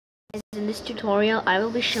In this tutorial, I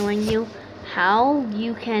will be showing you how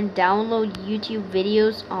you can download YouTube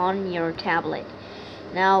videos on your tablet.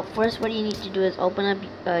 Now, first what you need to do is open up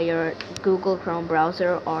your Google Chrome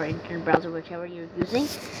browser or internet browser, whichever you're using,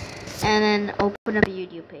 and then open up a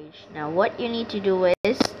YouTube page. Now, what you need to do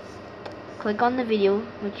is click on the video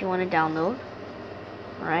which you want to download.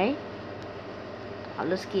 Alright, I'll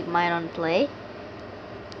just keep mine on play.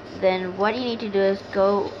 Then what you need to do is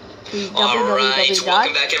go to www.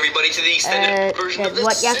 Welcome back, everybody, to the extended version of this.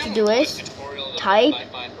 What you have to do is type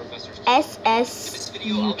SS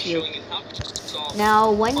YouTube.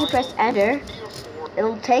 Now, when you press enter,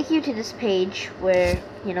 it'll take you to this page where,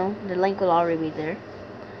 you know, the link will already be there.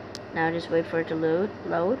 Now just wait for it to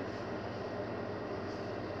load.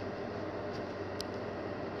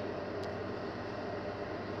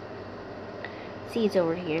 See, it's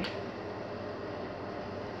over here.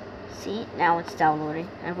 See, now it's downloading.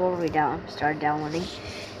 I've already started downloading,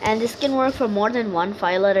 and this can work for more than one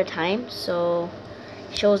file at a time. So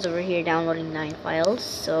it shows over here downloading 9 files,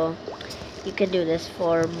 so you can do this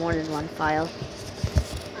for more than one file.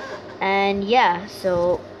 And yeah,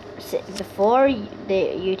 so before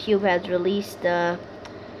YouTube has released the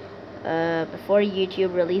before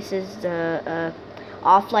YouTube releases the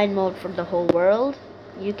offline mode for the whole world,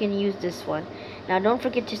 you can use this one. Now don't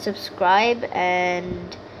forget to subscribe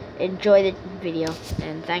and enjoy the video,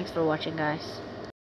 and thanks for watching, guys.